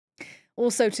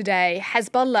Also today,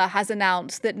 Hezbollah has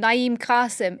announced that Naim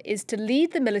Qassem is to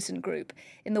lead the militant group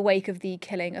in the wake of the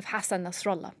killing of Hassan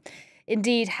Nasrallah.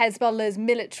 Indeed, Hezbollah's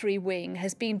military wing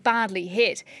has been badly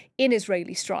hit in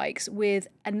Israeli strikes, with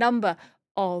a number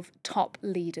of top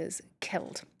leaders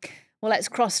killed. Well, let's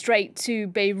cross straight to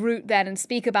Beirut then and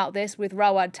speak about this with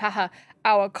Rawad Taha,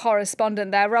 our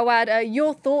correspondent there. Rawad,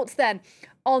 your thoughts then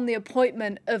on the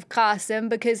appointment of Qassem,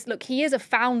 because, look, he is a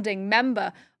founding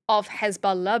member of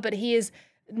Hezbollah, but he is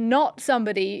not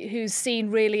somebody who's seen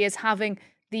really as having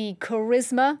the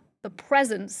charisma, the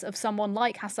presence of someone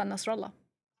like Hassan Nasrallah.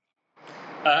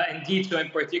 Indeed, so in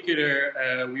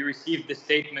particular, we received the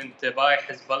statement by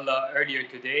Hezbollah earlier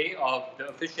today of the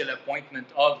official appointment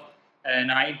of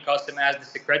Naim Qassem as the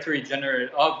Secretary General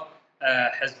of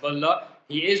Hezbollah.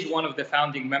 He is one of the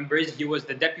founding members. He was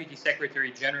the Deputy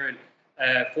Secretary General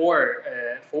for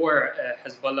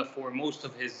Hezbollah for most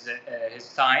of his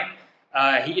time.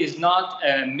 He is not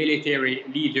a military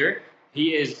leader.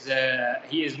 He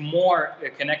is more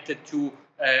connected to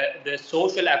the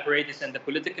social apparatus and the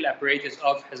political apparatus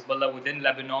of Hezbollah within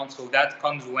Lebanon. So that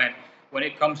comes when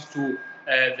it comes to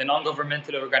the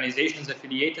non-governmental organizations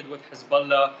affiliated with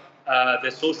Hezbollah, the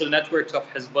social networks of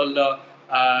Hezbollah,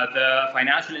 the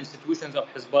financial institutions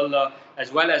of Hezbollah,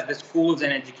 as well as the schools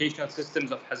and educational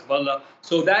systems of Hezbollah.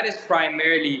 So that is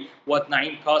primarily what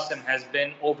Naim Qassem has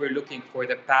been overlooking for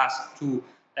the past two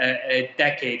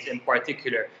decades in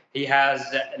particular. He has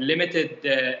limited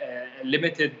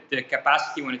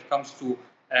capacity when it comes to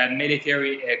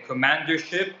military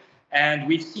commandership. And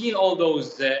we've seen all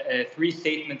those three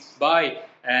statements by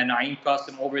Naim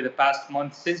Qassem over the past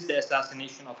month since the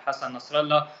assassination of Hassan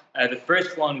Nasrallah. The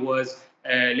first one was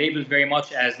labeled very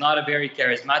much as not a very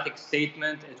charismatic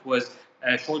statement. It was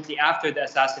shortly after the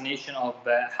assassination of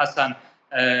Hassan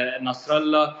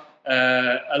Nasrallah.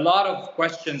 A lot of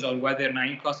questions on whether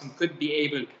Naim Qassem could be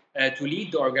able to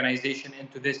lead the organization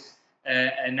into this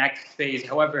next phase.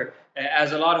 However,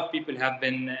 as a lot of people have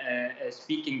been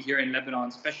speaking here in Lebanon,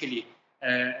 especially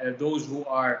those who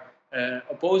are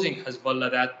opposing Hezbollah,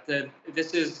 that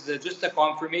this is just a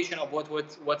confirmation of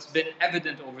what's been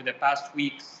evident over the past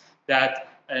weeks, that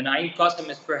Naim Qassem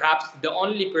is perhaps the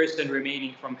only person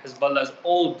remaining from Hezbollah's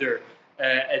older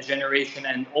generation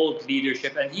and old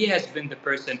leadership, and he has been the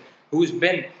person who's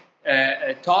been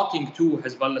talking to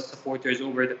Hezbollah supporters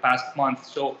over the past month.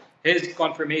 So his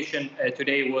confirmation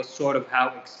today was sort of how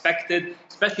expected,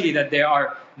 especially that there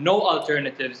are no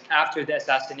alternatives after the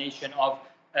assassination of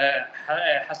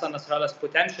Hassan Nasrallah's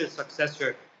potential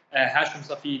successor, Hashim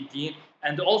Safiuddin,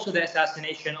 and also the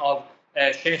assassination of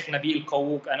Sheikh Nabil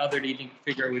Qawuq, another leading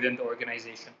figure within the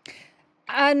organization.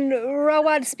 And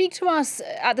Rawad, speak to us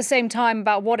at the same time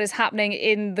about what is happening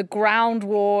in the ground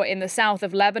war in the south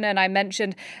of Lebanon. I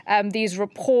mentioned these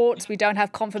reports, we don't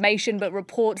have confirmation, but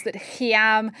reports that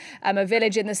Khiam, a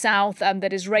village in the south,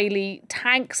 that Israeli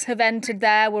tanks have entered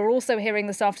there. We're also hearing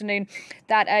this afternoon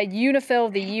that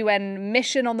UNIFIL, the UN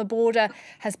mission on the border,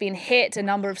 has been hit, a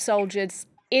number of soldiers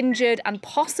injured, and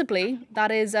possibly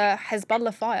that is a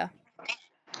Hezbollah fire.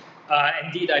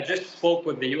 Indeed, I just spoke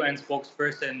with the UN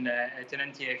spokesperson,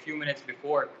 Tenenti, a few minutes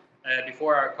before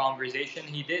our conversation.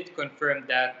 He did confirm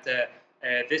that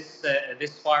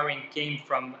this firing came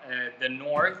from the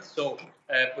north. So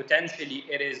potentially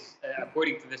it is,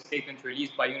 according to the statement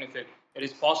released by UNIFIL, it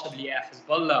is possibly a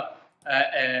Hezbollah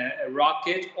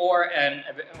rocket or an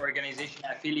organization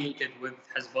affiliated with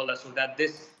Hezbollah, so that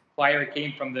this fire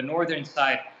came from the northern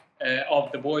side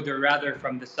of the border, rather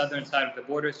from the southern side of the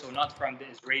border, so not from the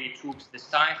Israeli troops this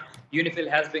time. UNIFIL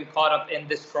has been caught up in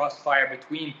this crossfire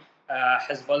between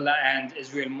Hezbollah and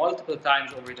Israel multiple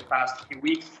times over the past few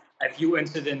weeks. A few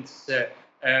incidents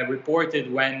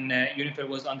reported when UNIFIL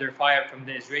was under fire from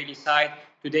the Israeli side.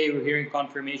 Today we're hearing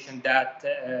confirmation that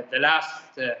the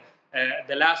last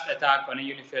attack on a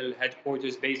UNIFIL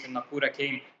headquarters base in Naqoura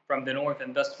came from the north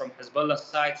and thus from Hezbollah's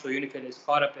side, so UNIFIL is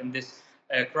caught up in this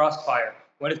crossfire.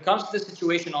 When it comes to the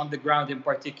situation on the ground in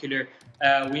particular,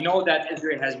 we know that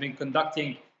Israel has been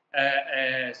conducting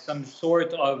some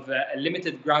sort of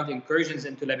limited ground incursions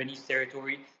into Lebanese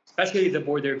territory, especially the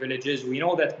border villages. We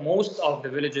know that most of the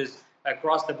villages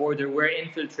across the border were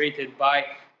infiltrated by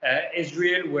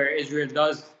Israel, where Israel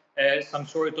does some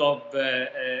sort of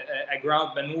a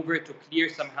ground maneuver to clear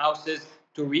some houses,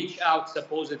 to reach out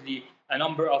supposedly a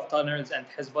number of tunnels and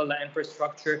Hezbollah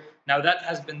infrastructure. Now that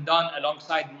has been done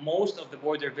alongside most of the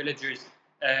border villagers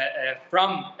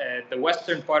from the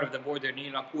western part of the border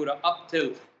near Naqoura up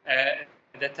till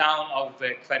the town of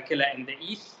Kfar in the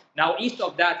east. Now east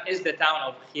of that is the town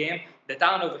of Khiam. The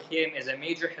town of Khiam is a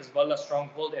major Hezbollah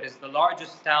stronghold. It is the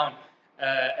largest town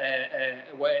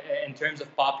in terms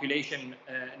of population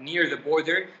near the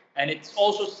border, and it's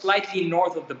also slightly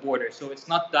north of the border, so it's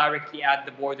not directly at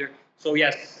the border. So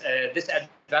yes, this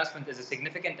advancement is a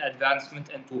significant advancement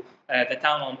into the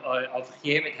town of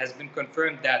Khiem. It has been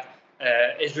confirmed that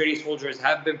Israeli soldiers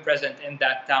have been present in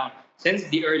that town since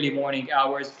the early morning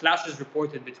hours. Clashes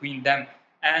reported between them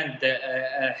and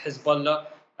Hezbollah.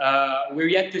 We're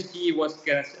yet to see what's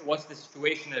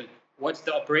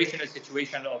the operational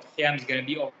situation of Khiem is going to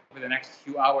be over the next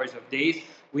few hours of days.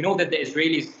 We know that the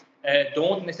Israelis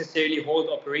don't necessarily hold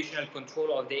operational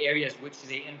control of the areas which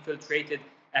they infiltrated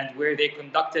and where they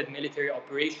conducted military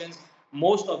operations.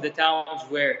 Most of the towns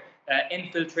were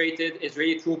infiltrated.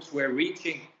 Israeli troops were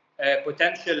reaching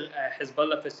potential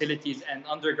Hezbollah facilities and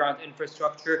underground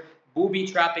infrastructure, booby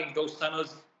trapping those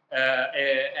tunnels,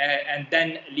 and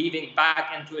then leaving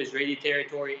back into Israeli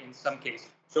territory in some cases.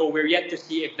 So we're yet to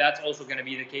see if that's also going to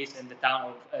be the case in the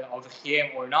town of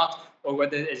Khiem or not, or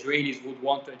whether the Israelis would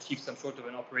want to achieve some sort of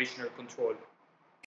an operational control.